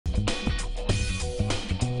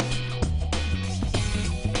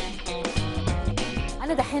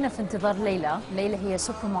أنا دحين في انتظار ليلى هي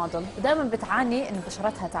سوبر موديل ودائما بتعاني إن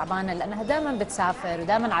بشرتها تعبانة لأنها دائما بتسافر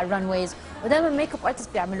ودائما على الران ويز ودائما ميك اب ارتست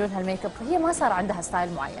بيعملوا لها الميك اب فهي ما صار عندها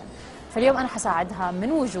ستايل معين. فاليوم أنا حساعدها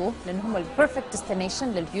من وجوه لأن هم البيرفكت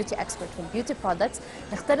ديستنيشن للبيوتي اكسبرت في البيوتي برودكتس،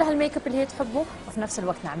 نختار لها الميك اب اللي هي تحبه وفي نفس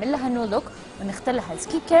الوقت نعمل لها نو لوك ونختار لها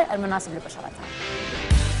السكين كير المناسب لبشرتها.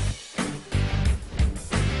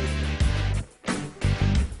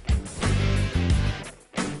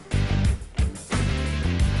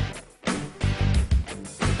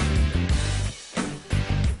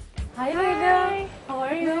 Hi, Leila. How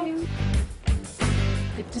are you?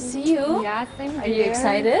 Good to see you. Yeah, same here. Are you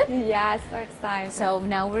excited? Yeah, so excited. So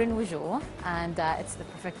now we're in Wuju, and it's the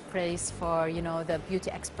perfect place for, you know, the beauty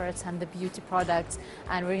experts and the beauty products.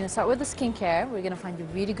 And we're going to start with the skincare. We're going to find you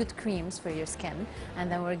really good creams for your skin, and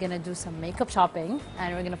then we're going to do some makeup shopping, and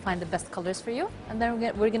we're going to find the best colors for you. And then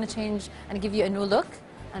we're going to change and give you a new look,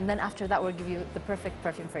 and then after that we'll give you the perfect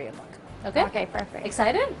perfume for your look. Okay? Okay, perfect.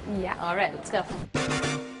 Excited? Yeah. All right, let's go.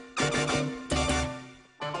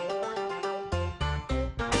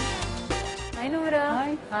 هاي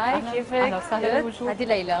نورة. هاي كيفك؟ أهلا وسهلا بوجوه. هذه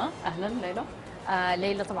ليلى. أهلا ليلى.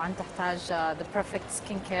 ليلى طبعا تحتاج the perfect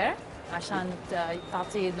skin care عشان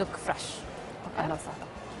تعطي لوك فريش. أهلا وسهلا.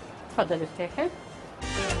 تفضلي ارتاحي.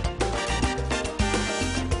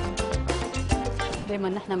 دائما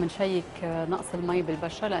نحن بنشيك نقص المي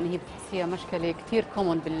بالبشره لان هي بتحسيها مشكله كثير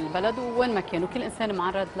كومون بالبلد ووين ما كان وكل انسان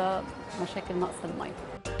معرض لمشاكل نقص المي.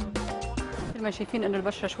 مثل ما شايفين انه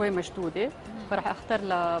البشره شوي مشدوده فرح اختار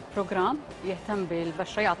لها بروجرام يهتم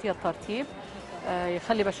بالبشره يعطيها الترطيب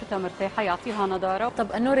يخلي بشرتها مرتاحه يعطيها نضاره.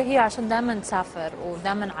 طب النورة هي عشان دائما تسافر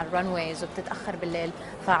ودائما على الران ويز وبتتاخر بالليل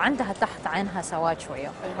فعندها تحت عينها سواد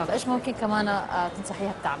شويه، فايش ممكن كمان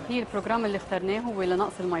تنصحيها بتعمل؟ هي البروجرام اللي اخترناه هو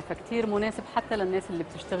لنقص المي فكتير مناسب حتى للناس اللي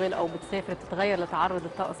بتشتغل او بتسافر بتتغير لتعرض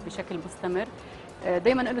الطقس بشكل مستمر.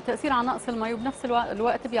 دائما له تاثير على نقص المي وبنفس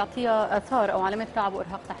الوقت بيعطيها اثار او علامات تعب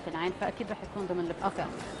وارهاق تحت العين فاكيد رح يكون ضمن البروجرام. اوكي،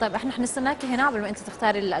 طيب احنا حنستناكي هنا قبل ما انت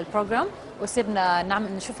تختاري البروجرام وصرنا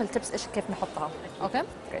نعمل نشوف التبس ايش كيف نحطها. اوكي؟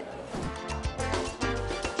 جريت.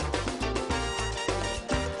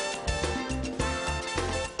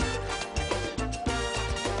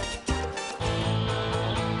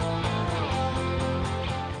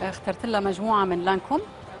 اخترت لها مجموعه من لانكوم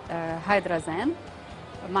هيدرازان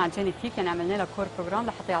مع جينيفيك يعني عملنا لها كور بروجرام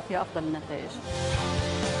لحتى يعطيها افضل النتائج.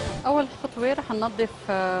 اول خطوه رح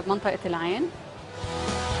ننظف منطقه العين.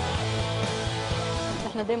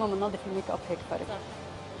 نحن دائما بننظف الميك اب هيك فرق.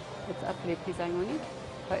 بتقفلي بليز عيوني.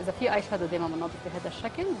 فاذا في اي شادو دائما بننظف بهذا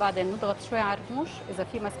الشكل، بعدين نضغط شوي على الرموش، اذا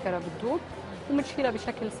في ماسكارا بتذوب وبنشيلها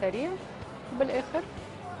بشكل سريع وبالاخر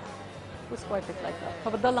وسوايب ات لايك ذات،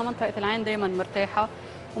 فبتضل منطقه العين دائما مرتاحه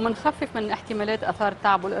ومنخفف من احتمالات اثار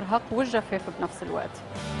التعب والارهاق والجفاف بنفس الوقت.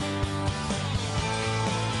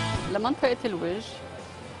 لمنطقه الوجه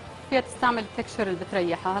فيها تستعمل التكشر اللي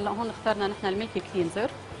بتريحها. هلا هون اخترنا نحن الميلك كلينزر.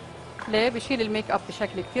 ليه؟ بشيل الميك اب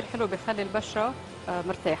بشكل كثير حلو بخلي البشره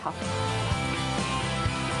مرتاحه.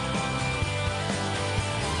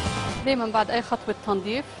 دائما بعد اي خطوه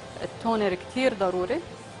تنظيف التونر كثير ضروري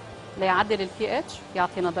ليعدل البي اتش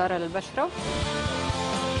يعطي نضاره للبشره.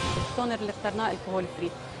 التونر اللي اخترناه الكحول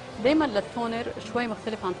فري. دائما للتونر شوي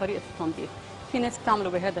مختلف عن طريقه التنظيف. في ناس بتعمله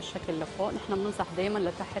بهذا الشكل لفوق، نحن بننصح دائما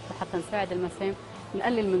لتحت لحتى نساعد المسام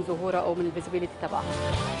نقلل من ظهورها او من الفيزيبيليتي تبعها.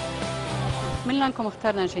 من لانكم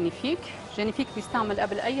اخترنا جينيفيك. جينيفيك بيستعمل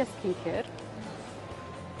قبل اي سكين كير،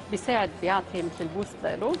 بيساعد بيعطي مثل بوست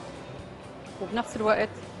له وبنفس الوقت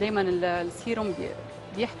دائما السيروم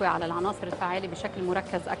بيحتوي على العناصر الفعاله بشكل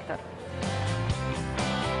مركز اكثر.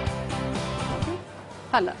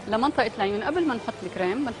 هلا لمنطقه العيون قبل ما نحط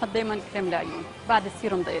الكريم بنحط دائما كريم العيون بعد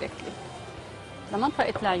السيروم دايركتلي.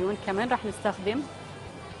 لمنطقه العيون كمان رح نستخدم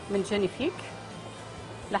من جينيفيك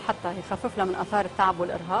لحتى يخفف لها من اثار التعب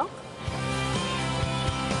والارهاق.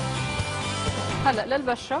 هلا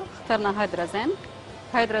للبشره اخترنا هيدرازين.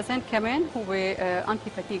 هيدرازين كمان هو انتي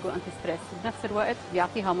فاتيج وانتي ستريس بنفس الوقت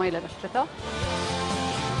بيعطيها مي لبشرتها.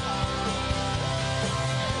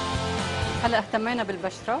 هلا اهتمينا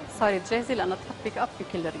بالبشره صارت جاهزه لانها تحط ميك اب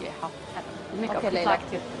بكل الرياحه. الميك اب بيطلع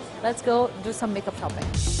كثير. Let's go do some makeup shopping.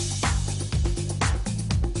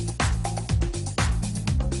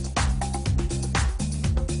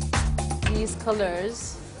 These colors,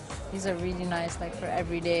 these are really nice, like for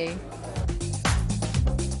every day.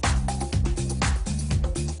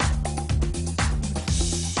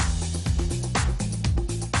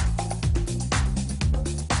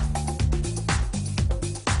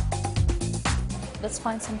 Let's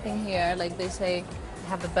find something here, like they say,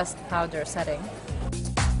 have the best powder setting.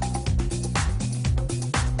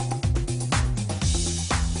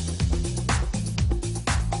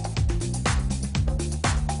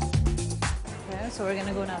 so we're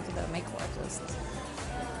gonna go now to the makeup artist.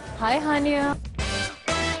 Hi, Hania.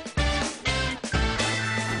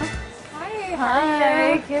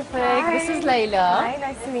 Hi, كيفك? This is Layla. Hi,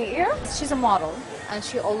 nice to meet you. She's a model and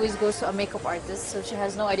she always goes to a makeup artist, so she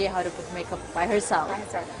has no idea how to put makeup by herself.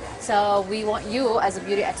 So we want you as a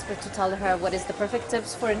beauty expert to tell her what is the perfect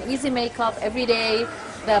tips for an easy makeup every day,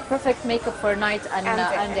 the perfect makeup for night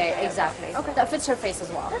and day. Exactly. Okay. That fits her face as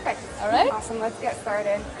well. Perfect. All right? Awesome, let's get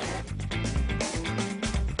started.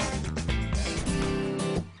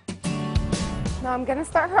 Now I'm gonna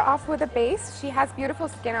start her off with a base. She has beautiful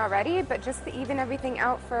skin already, but just to even everything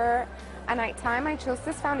out for a nighttime, I chose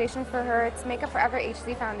this foundation for her. It's Makeup Forever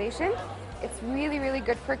HD foundation. It's really, really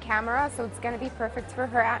good for camera, so it's gonna be perfect for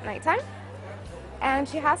her at nighttime. And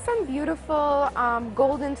she has some beautiful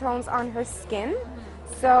golden tones on her skin.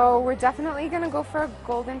 So we're definitely gonna go for a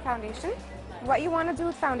golden foundation. What you wanna do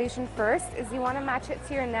with foundation first is you wanna match it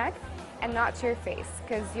to your neck and not to your face,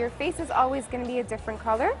 because your face is always gonna be a different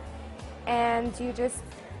color. And you just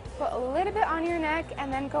put a little bit on your neck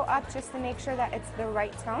and then go up just to make sure that it's the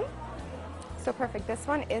right tone. So perfect, this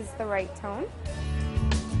one is the right tone.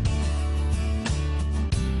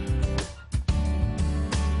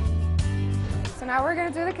 So now we're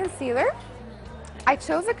gonna do the concealer. I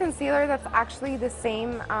chose a concealer that's actually the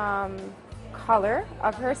same color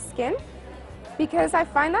of her skin, because I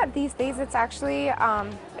find that these days it's actually,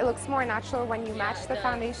 it looks more natural when you match the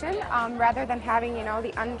foundation rather than having, you know,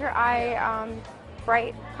 the under eye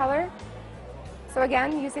bright color. So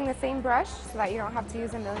again, using the same brush so that you don't have to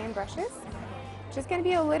use a million brushes. Just going to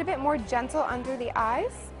be a little bit more gentle under the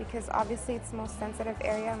eyes because obviously it's the most sensitive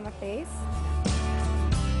area on the face.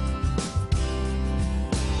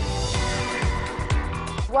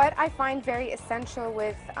 What I find very essential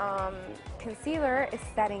with concealer is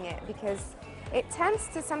setting it, because it tends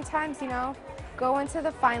to sometimes, you know, go into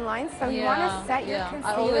the fine lines. So you want to set your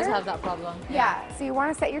concealer. I always have that problem. Yeah, so you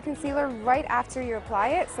want to set your concealer right after you apply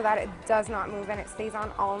it so that it does not move and it stays on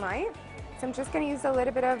all night. So I'm just going to use a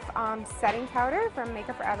little bit of setting powder from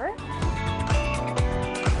Makeup Forever.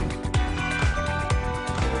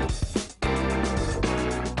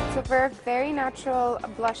 So for a very natural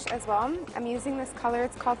blush as well, I'm using this color.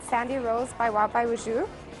 It's called Sandy Rose by Wojooh.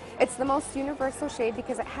 It's the most universal shade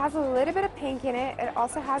because it has a little bit of pink in it. It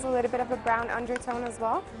also has a little bit of a brown undertone as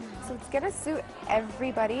well. So it's going to suit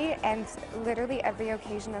everybody and literally every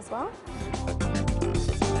occasion as well.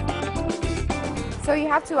 So you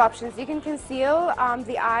have two options. You can conceal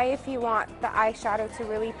the eye if you want the eyeshadow to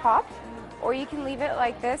really pop, or you can leave it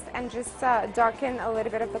like this and just darken a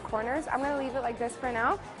little bit of the corners. I'm going to leave it like this for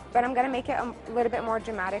now, but I'm going to make it a little bit more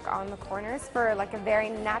dramatic on the corners for like a very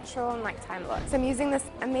natural nighttime look. So I'm using this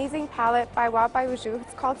amazing palette by Wojooh.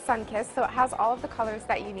 It's called Sunkissed, so it has all of the colors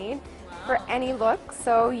that you need for any look.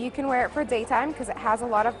 So you can wear it for daytime because it has a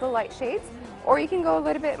lot of the light shades, or you can go a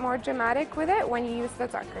little bit more dramatic with it when you use the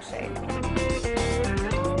darker shade.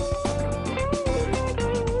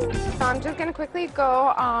 So I'm just going to quickly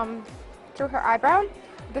go through her eyebrow.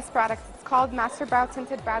 This product, it's called Master Brow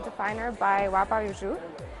Tinted Brow Definer by Wojooh.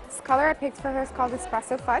 This color I picked for her is called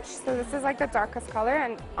Espresso Fudge. So this is like the darkest color,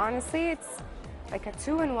 and honestly it's like a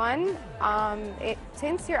 2-in-1. It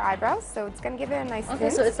tints your eyebrows, so it's going to give it a nice tint. Okay,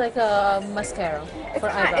 so it's like a mascara for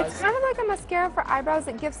eyebrows. It's kind of like a mascara for eyebrows.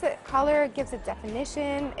 It gives it color, it gives it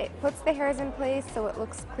definition, it puts the hairs in place so it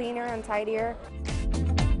looks cleaner and tidier.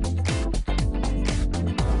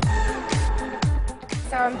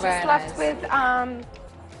 So I'm just left with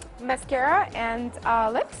mascara and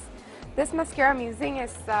lips. This mascara I'm using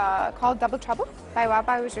is called Double Trouble by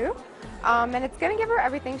Wojooh. And it's going to give her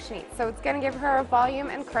everything she needs. So it's going to give her volume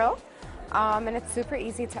and curl. And it's super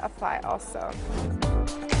easy to apply also.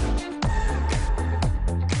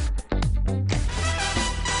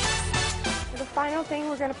 The final thing,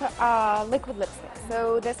 we're going to put liquid lipstick.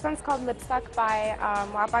 So this one's called Lipstick by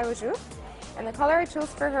Wojooh. And the color I chose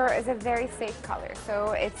for her is a very safe color.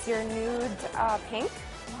 So it's your nude pink.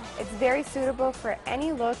 It's very suitable for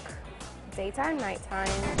any look, daytime, nighttime.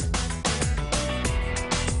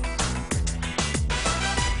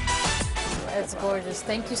 It's gorgeous.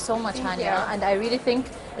 Thank you so much, Hania. And I really think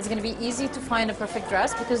it's going to be easy to find a perfect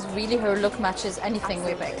dress because really her look matches anything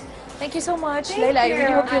we pick. Thank you so much, Layla. I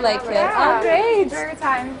really hope you like it. Yeah. Oh, great. Enjoy your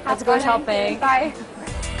time. Let's go shopping. Bye.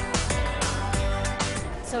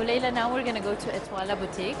 So Layla, now we're going to go to إطلالة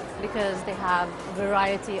boutique because they have a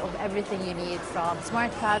variety of everything you need, from smart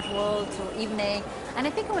casual to evening. And I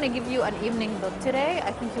think I want to give you an evening look today.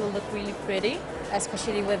 I think you will look really pretty,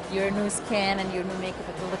 especially with your new skin and your new makeup.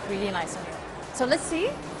 It will look really nice on you. So let's see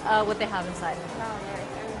what they have inside.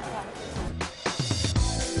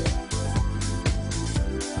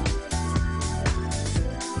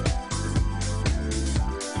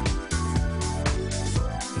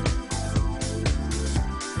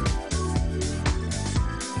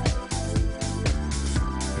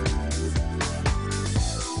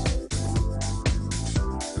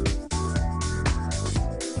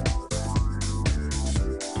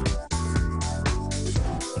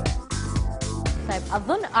 طيب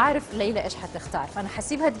اظن اعرف ليلى ايش حتختار، فانا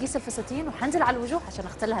حسيبها تقيس الفساتين وحنزل على الوجوه عشان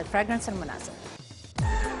اختار لها الفراجرنس المناسب.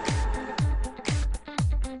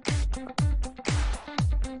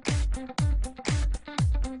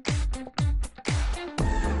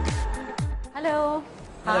 Hello.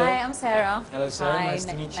 Hello. Hi, I'm Sarah. Hello, Sarah. Hi. Nice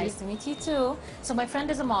to meet you. Nice to meet you too. So my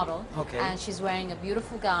friend is a model, Okay. and she's wearing a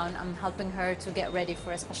beautiful gown. I'm helping her to get ready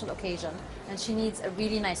for a special occasion, and she needs a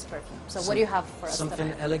really nice perfume. So what do you have for us Something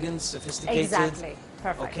tonight? elegant, sophisticated. Exactly.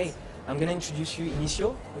 Perfect. Okay. I'm going to introduce you Initio,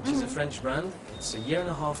 which is a French brand. It's a 1.5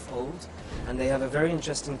 years old, and they have a very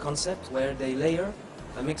interesting concept where they layer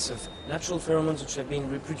a mix of natural pheromones which have been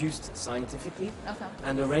reproduced scientifically, Okay.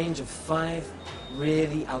 and a range of 5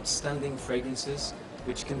 really outstanding fragrances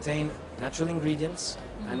which contain natural ingredients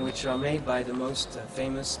and which are made by the most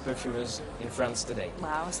famous perfumers in France today.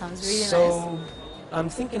 Wow, sounds really So nice. I'm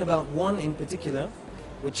thinking about one in particular,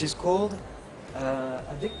 which is called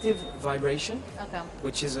Addictive Vibration, Okay.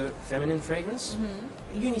 which is a feminine fragrance,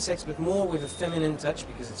 unisex, but more with a feminine touch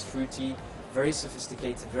because it's fruity, very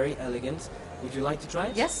sophisticated, very elegant. Would you like to try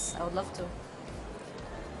it? Yes, I would love to.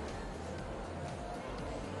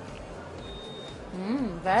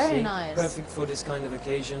 Very See, nice. perfect for this kind of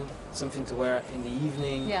occasion, something to wear in the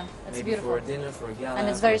evening, Yeah, it's maybe beautiful. for a dinner, for a gala, And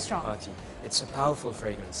it's for very a strong. party. It's a powerful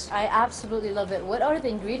fragrance. I absolutely love it. What are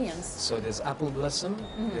the ingredients? So there's apple blossom,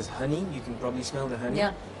 there's honey, you can probably smell the honey,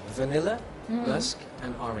 Yeah. vanilla, musk,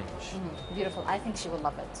 and orange. Beautiful. I think she will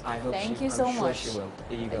love it. I hope Thank she, you I'm so sure much. she will.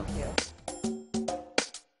 Here you go. Thank you.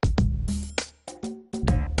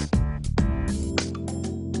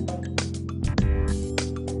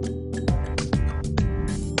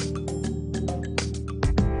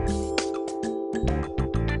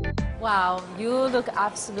 Wow, you look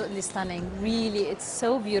absolutely stunning. Really, it's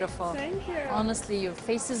so beautiful. Thank you. Honestly, your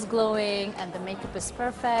face is glowing and the makeup is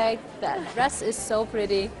perfect. The dress is so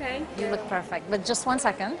pretty. Thank You you. look perfect. But just one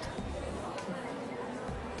second.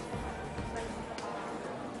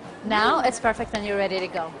 Now it's perfect and you're ready to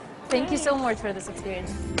go. Thank you so much for this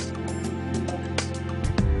experience.